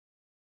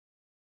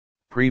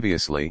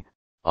Previously,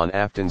 on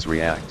Afton's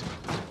React.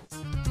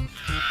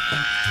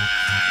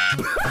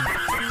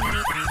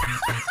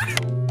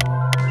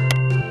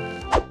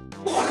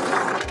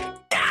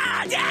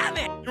 Ah, damn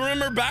it! You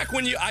remember back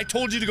when I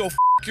told you to go f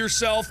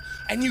yourself,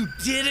 and you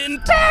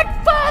didn't?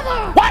 Bad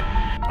father! What?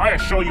 I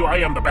assure you I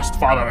am the best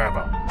father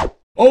ever.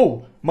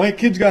 Oh, my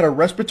kid's got a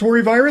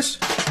respiratory virus?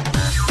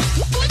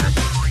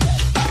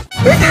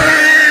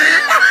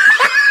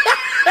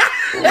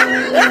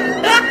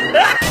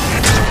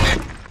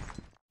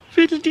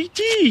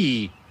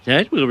 Fiddle-dee-dee!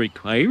 That will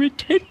require a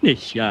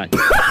tetanus shot.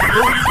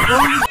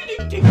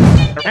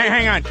 Hey,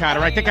 hang on, Carter.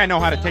 I think I know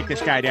how to take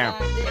this guy down.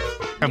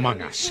 Among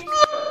Us.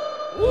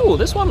 Ooh,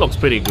 this one looks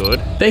pretty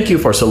good. Thank you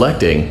for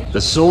selecting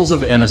The Souls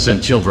of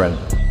Innocent Children.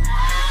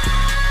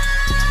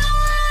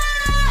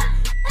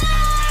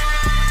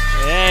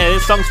 Yeah,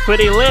 this song's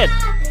pretty lit.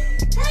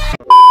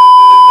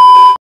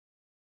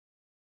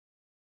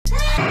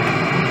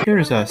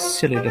 Here's a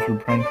silly little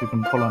prank you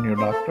can pull on your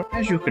doctor.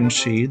 As you can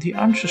see, the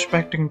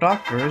unsuspecting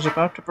doctor is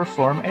about to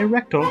perform a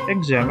rectal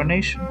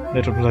examination.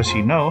 Little does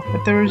he know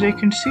that there is a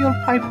concealed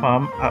pipe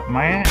bomb up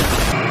my ass.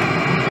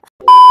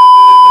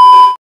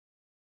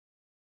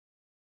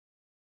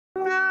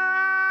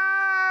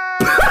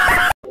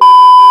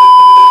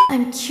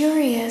 I'm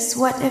curious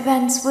what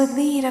events would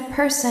lead a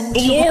person to—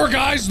 The lore,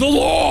 guys! The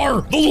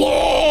lore! The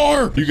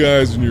lore! You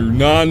guys and your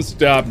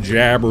non-stop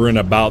jabbering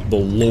about the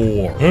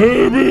lore.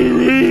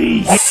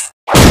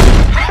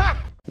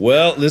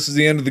 Well, this is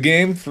the end of the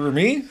game for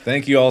me.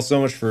 Thank you all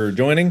so much for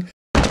joining.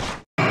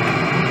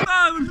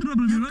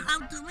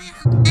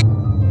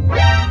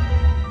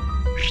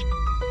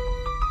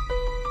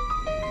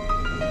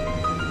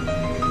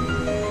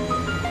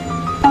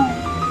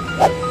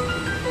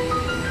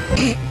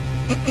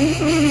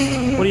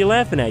 What are you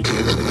laughing at, you?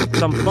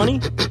 Something funny?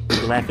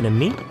 You laughing at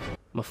me?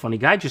 I'm a funny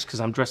guy just because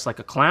I'm dressed like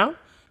a clown?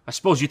 I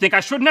suppose you think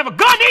I shouldn't have a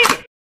gun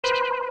either!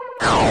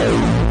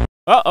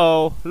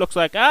 Uh-oh, looks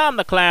like I'm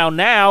the clown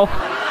now.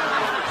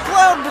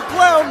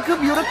 Clown-to-clown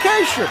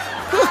communication!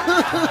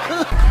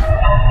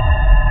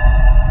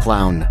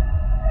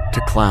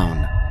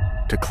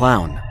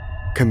 Clown-to-clown-to-clown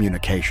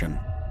communication.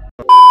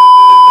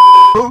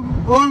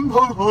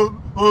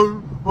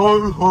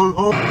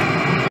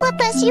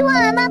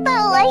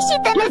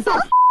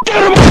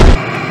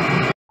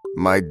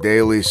 My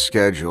daily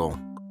schedule.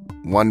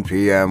 1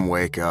 p.m.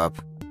 wake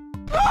up.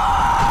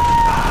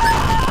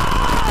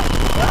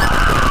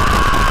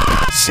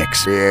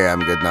 6 p.m.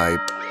 good night.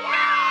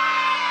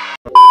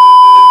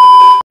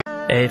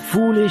 A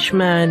foolish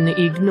man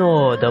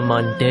ignored the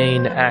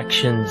mundane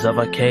actions of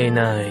a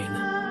canine,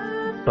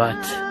 but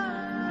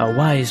a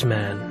wise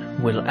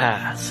man will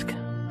ask,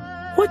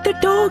 "What the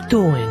dog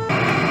doing?"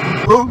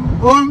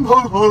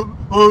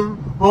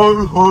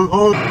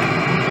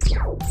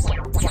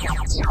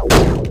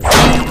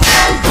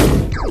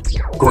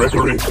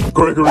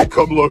 Gregory,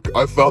 come look.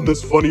 I found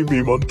this funny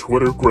meme on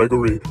Twitter,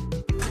 Gregory.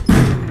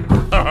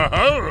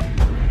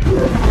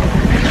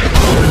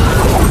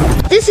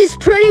 This is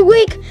pretty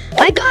weak.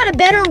 I got a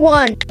better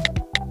one.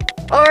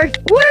 Or,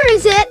 where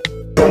is it?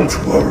 Don't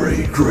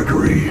worry,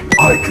 Gregory.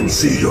 I can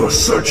see your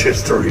search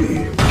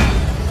history.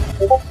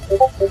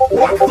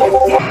 What the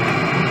fuck?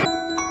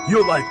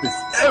 Your life is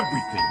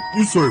everything.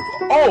 You serve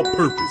all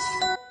purpose.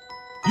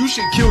 You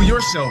should kill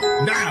yourself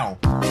now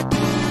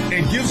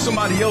and give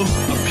somebody else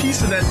a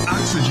piece of that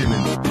oxygen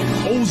and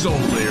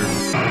ozone layer.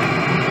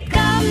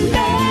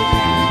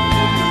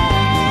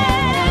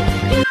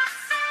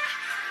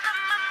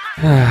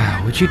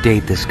 Would you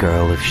date this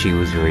girl if she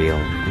was real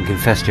and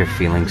confessed her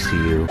feelings to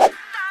you?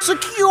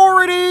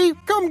 Security!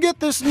 Come get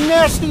this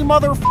nasty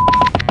motherfucker!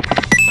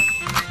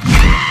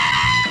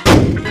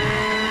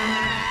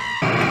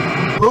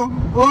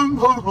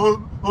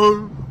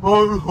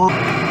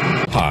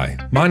 Hi,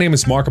 my name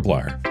is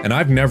Markiplier, and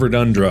I've never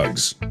done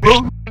drugs. Hey!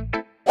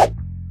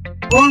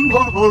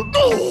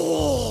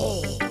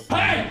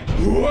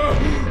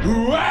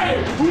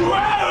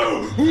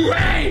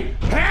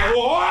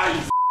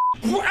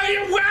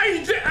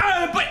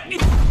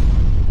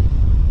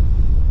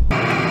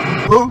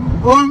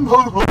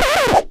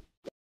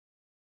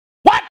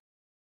 What?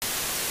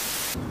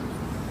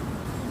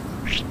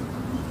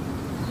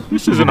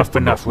 This isn't a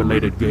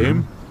FNAF-related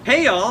game.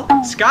 Hey y'all,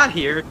 Scott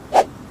here.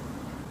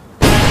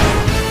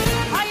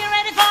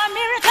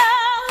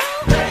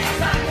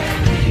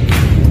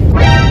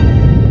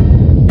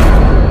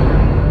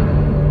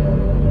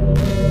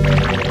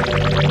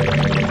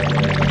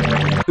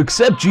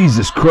 Accept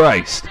Jesus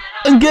Christ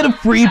and get a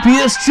free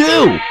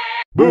PS2!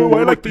 Boo,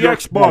 I like the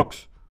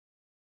Xbox!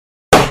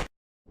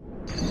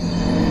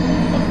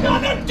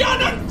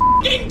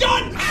 I'm done!